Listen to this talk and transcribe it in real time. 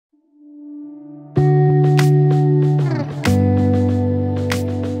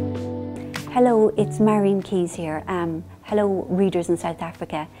Hello, it's Marian Keyes here. Hello readers in South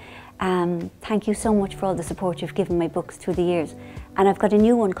Africa. Thank you so much for all the support you've given my books through the years. And I've got a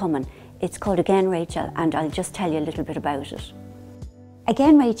new one coming. It's called Again Rachel, and I'll just tell you a little bit about it.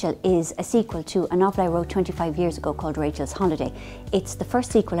 Again Rachel is a sequel to a novel I wrote 25 years ago called Rachel's Holiday. It's the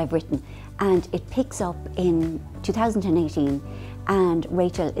first sequel I've written, and it picks up in 2018, and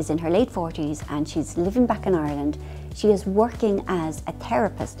Rachel is in her late 40s and she's living back in Ireland. She is working as a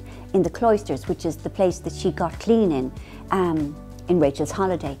therapist in the Cloisters, which is the place that she got clean in Rachel's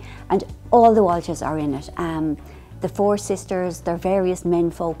Holiday. And all the Walshes are in it. The four sisters, their various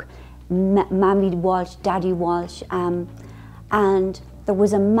menfolk, Mammy Walsh, Daddy Walsh, and there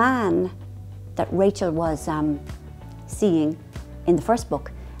was a man that Rachel was seeing in the first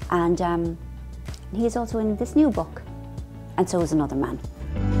book, and he is also in this new book, and so is another man.